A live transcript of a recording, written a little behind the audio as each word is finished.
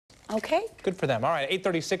Okay. Good for them. All right,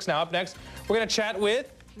 8:36 now. Up next, we're going to chat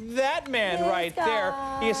with that man right there.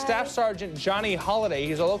 He is Staff Sergeant Johnny Holliday.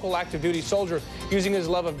 He's a local active duty soldier using his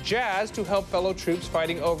love of jazz to help fellow troops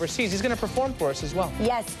fighting overseas. He's going to perform for us as well.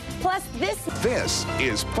 Yes. Plus This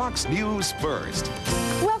is Fox News First.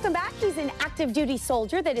 Welcome back. He's an active duty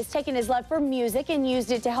soldier that has taken his love for music and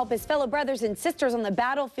used it to help his fellow brothers and sisters on the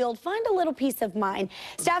battlefield find a little peace of mind.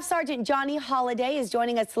 Staff Sergeant Johnny Holliday is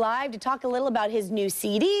joining us live to talk a little about his new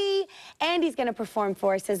CD, and he's going to perform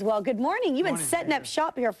for us as well. Good morning. You've been setting up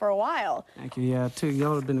shop here for a while. Thank you. Yeah, too.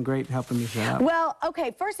 Y'all have been great helping me set up. Well,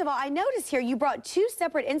 okay, first of all, I noticed here you brought two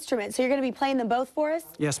separate instruments, so you're going to be playing them both for us?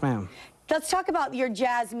 Yes, ma'am. Let's talk about your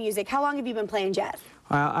jazz music. How long have you been playing jazz?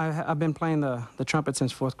 I've been playing the trumpet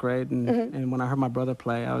since 4th grade, and when I heard my brother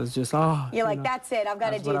play, I was just, You're like, that's it, I've got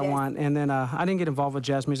to do this. That's what I want. And then I didn't get involved with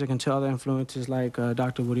jazz music until other influences like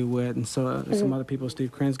Dr. Woody Wood and so some other people,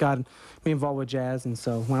 Steve Krenz, got me involved with jazz. And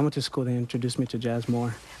so when I went to school, they introduced me to jazz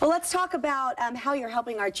more. Well, let's talk about how you're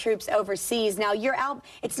helping our troops overseas. Now, your album,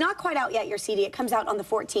 it's not quite out yet, your CD. It comes out on the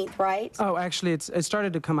 14th, right? Oh, actually, it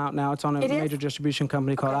started to come out now. It's on a major distribution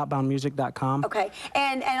company called outboundmusic.com. Okay.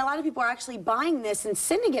 And a lot of people are actually buying this and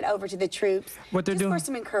sending it over to the troops what they're doing for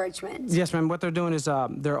some encouragement. Yes, ma'am. What they're doing is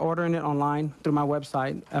they're ordering it online through my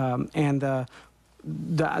website, and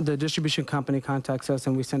the distribution company contacts us,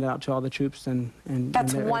 and we send it out to all the troops, and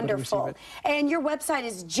that's wonderful. And your website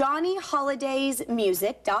is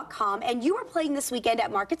johnnyhollidaysmusic.com, and you are playing this weekend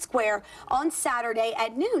at Market Square on Saturday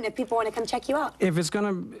at noon if people want to come check you out. If it's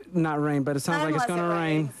gonna not rain, but it sounds like it's gonna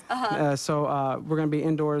rain. So we're gonna be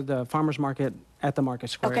indoor, the farmers market at the Market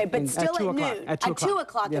Square. Okay, but still at noon. At 2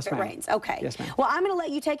 o'clock. Yes, if it rains. Okay. Yes, ma'am. Well, I'm going to let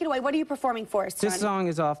you take it away. What are you performing for us, Johnny? This song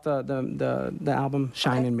is off the album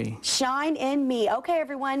Shine in Me. Shine in Me. Okay,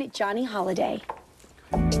 everyone. Johnny Holliday.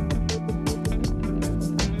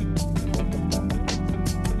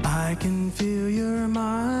 I can feel your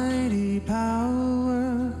mighty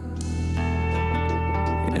power,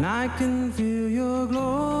 and I can feel your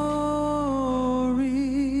glory.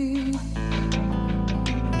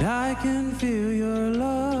 I can feel your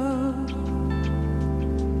love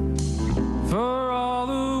for all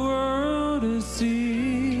the world to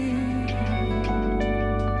see.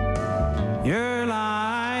 Your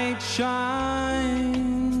light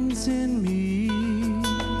shines in me.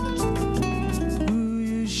 Ooh,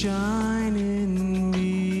 you shine in me.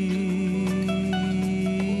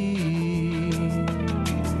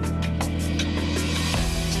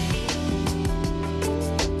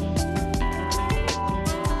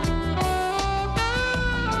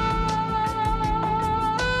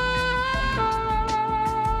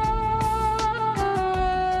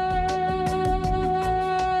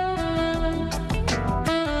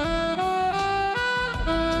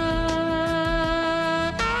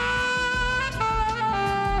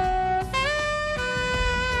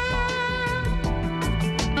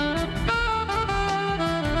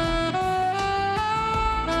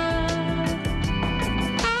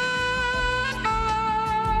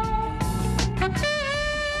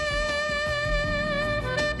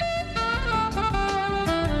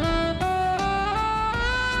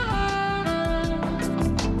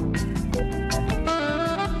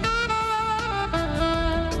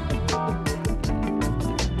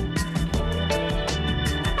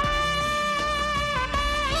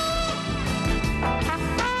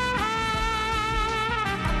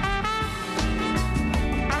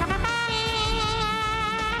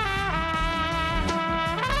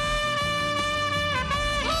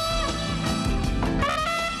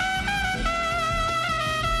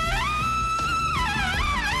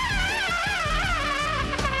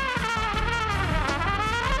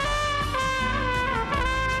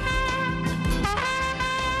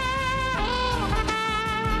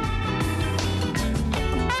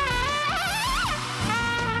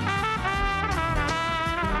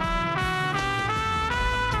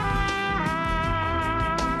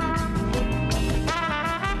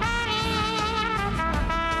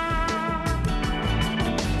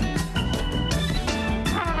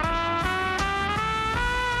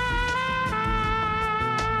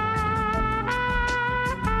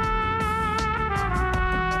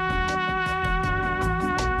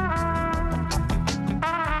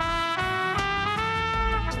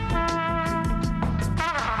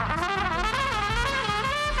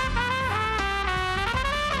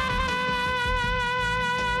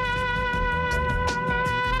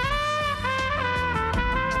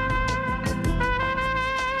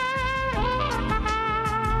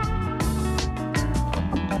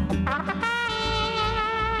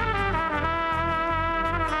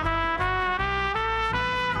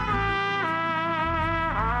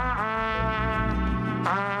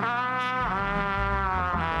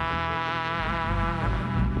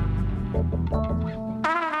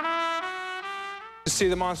 see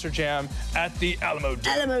the Monster Jam at the Alamo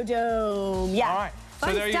Dome. Alamo Dome, yeah. All right. So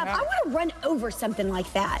Fun there you stuff. have I it. want to run over something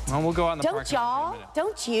like that. Well, we'll go out in the park. Don't y'all?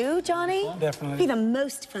 Don't you, Johnny? Definitely. Be the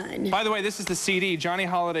most fun. By the way, this is the CD, Johnny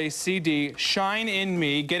Holiday's CD, Shine in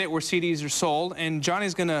Me. Get it where CDs are sold. And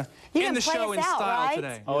Johnny's going to end the play show us in out, style right?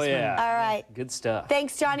 today. Oh, yeah. All right. Good stuff.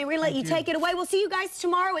 Thanks, Johnny. We're going to let you take it away. We'll see you guys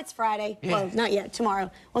tomorrow. It's Friday. Yeah. Well, not yet. Tomorrow.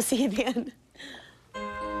 We'll see you then.